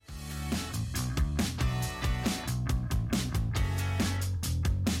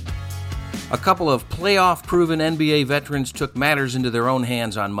A couple of playoff-proven NBA veterans took matters into their own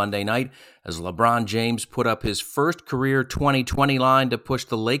hands on Monday night as LeBron James put up his first career 20-20 line to push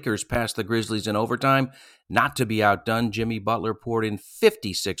the Lakers past the Grizzlies in overtime. Not to be outdone, Jimmy Butler poured in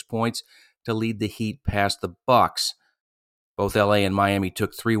 56 points to lead the Heat past the Bucks. Both LA and Miami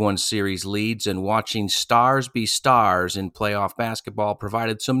took 3-1 series leads, and watching stars be stars in playoff basketball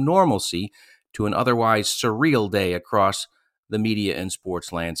provided some normalcy to an otherwise surreal day across the media and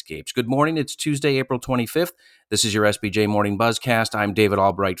sports landscapes. Good morning. It's Tuesday, April 25th. This is your SBJ Morning Buzzcast. I'm David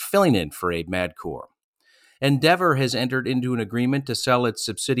Albright, filling in for Abe Madcore. Endeavor has entered into an agreement to sell its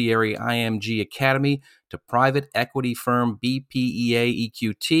subsidiary IMG Academy to private equity firm BPEA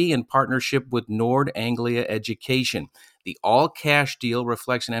EQT in partnership with Nord Anglia Education. The all-cash deal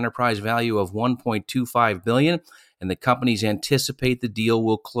reflects an enterprise value of $1.25 billion, and the companies anticipate the deal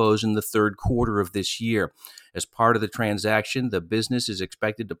will close in the third quarter of this year. As part of the transaction, the business is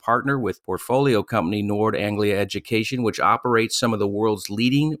expected to partner with portfolio company Nord Anglia Education, which operates some of the world's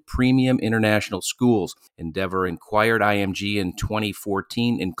leading premium international schools. Endeavor acquired IMG in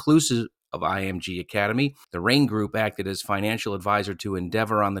 2014, inclusive of IMG Academy. The Rain Group acted as financial advisor to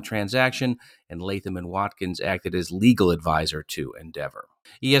Endeavor on the transaction, and Latham & Watkins acted as legal advisor to Endeavor.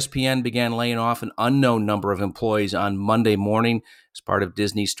 ESPN began laying off an unknown number of employees on Monday morning as part of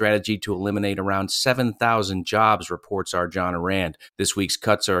Disney's strategy to eliminate around 7,000 jobs, reports Arjan Arand. This week's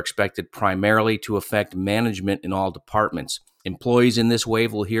cuts are expected primarily to affect management in all departments. Employees in this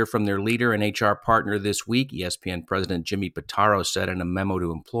wave will hear from their leader and HR partner this week, ESPN President Jimmy Pitaro said in a memo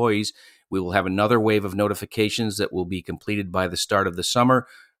to employees. We will have another wave of notifications that will be completed by the start of the summer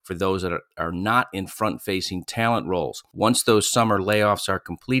for those that are not in front-facing talent roles. Once those summer layoffs are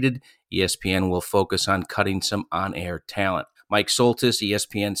completed, ESPN will focus on cutting some on-air talent. Mike Soltis,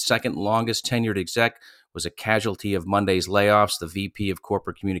 ESPN's second longest tenured exec, was a casualty of Monday's layoffs. The VP of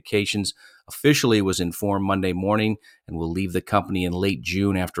Corporate Communications officially was informed Monday morning and will leave the company in late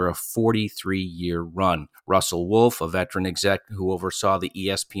June after a 43-year run. Russell Wolf, a veteran exec who oversaw the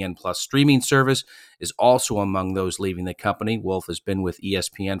ESPN Plus streaming service, is also among those leaving the company. Wolf has been with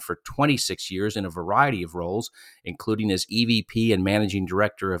ESPN for 26 years in a variety of roles, including as EVP and Managing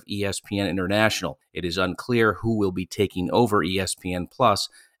Director of ESPN International. It is unclear who will be taking over ESPN Plus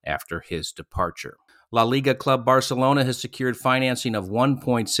after his departure. La Liga club Barcelona has secured financing of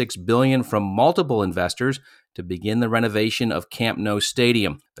 $1.6 billion from multiple investors to begin the renovation of Camp Nou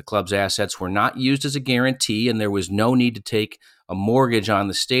Stadium. The club's assets were not used as a guarantee, and there was no need to take a mortgage on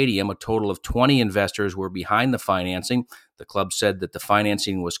the stadium. A total of 20 investors were behind the financing. The club said that the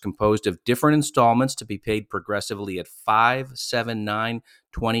financing was composed of different installments to be paid progressively at 5, 7, 9,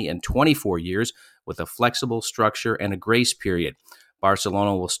 20, and 24 years, with a flexible structure and a grace period.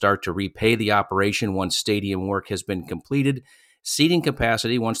 Barcelona will start to repay the operation once stadium work has been completed. Seating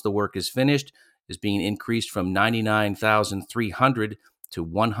capacity, once the work is finished, is being increased from 99,300 to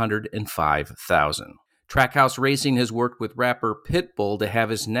 105,000. Trackhouse Racing has worked with rapper Pitbull to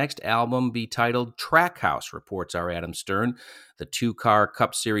have his next album be titled Trackhouse, reports our Adam Stern. The two-car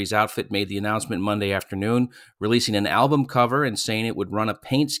Cup Series outfit made the announcement Monday afternoon, releasing an album cover and saying it would run a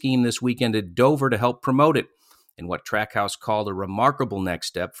paint scheme this weekend at Dover to help promote it. In what Trackhouse called a remarkable next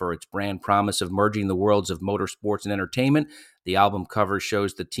step for its brand promise of merging the worlds of motorsports and entertainment, the album cover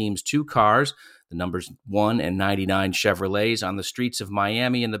shows the team's two cars, the numbers 1 and 99 Chevrolets, on the streets of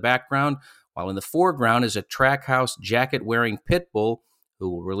Miami in the background, while in the foreground is a Trackhouse jacket-wearing Pitbull who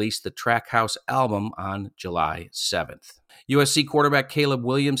will release the Trackhouse album on July 7th. USC quarterback Caleb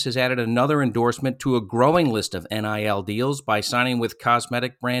Williams has added another endorsement to a growing list of NIL deals by signing with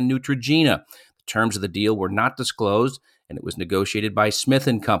cosmetic brand Neutrogena. The terms of the deal were not disclosed, and it was negotiated by Smith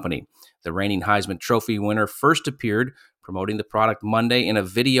 & Company. The reigning Heisman Trophy winner first appeared promoting the product Monday in a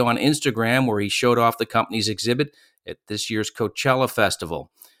video on Instagram where he showed off the company's exhibit at this year's Coachella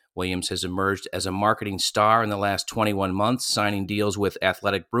Festival. Williams has emerged as a marketing star in the last 21 months, signing deals with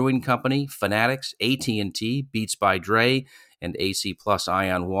Athletic Brewing Company, Fanatics, AT&T, Beats by Dre, and AC Plus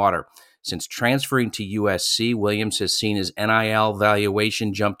Ion Water. Since transferring to USC, Williams has seen his NIL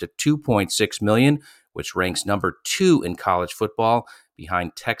valuation jump to $2.6 million, which ranks number 2 in college football,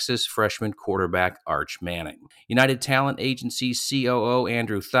 behind Texas freshman quarterback Arch Manning. United Talent Agency COO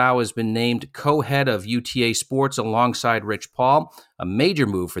Andrew Thau has been named co-head of UTA Sports alongside Rich Paul, a major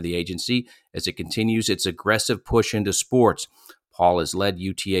move for the agency as it continues its aggressive push into sports. Paul has led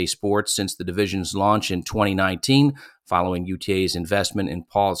UTA Sports since the division's launch in 2019, following UTA's investment in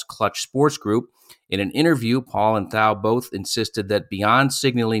Paul's Clutch Sports Group. In an interview, Paul and Thau both insisted that beyond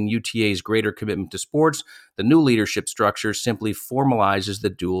signaling UTA's greater commitment to sports, the new leadership structure simply formalizes the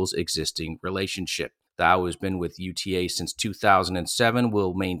dual's existing relationship. Thao has been with UTA since 2007,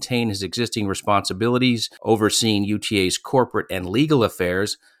 will maintain his existing responsibilities, overseeing UTA's corporate and legal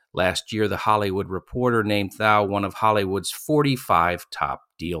affairs. Last year, The Hollywood Reporter named Thao one of Hollywood's 45 top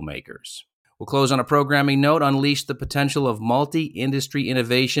deal makers. We'll close on a programming note. Unleash the potential of multi-industry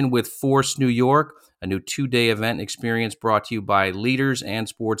innovation with Force New York, a new 2-day event experience brought to you by Leaders and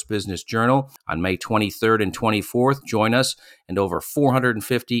Sports Business Journal. On May 23rd and 24th, join us and over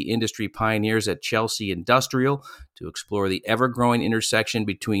 450 industry pioneers at Chelsea Industrial to explore the ever-growing intersection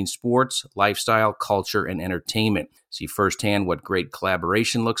between sports, lifestyle, culture, and entertainment. See firsthand what great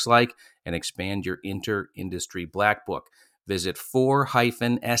collaboration looks like and expand your inter-industry black book. Visit 4-se.com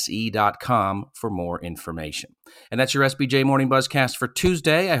for more information. And that's your SBJ Morning Buzzcast for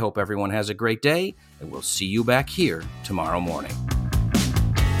Tuesday. I hope everyone has a great day, and we'll see you back here tomorrow morning.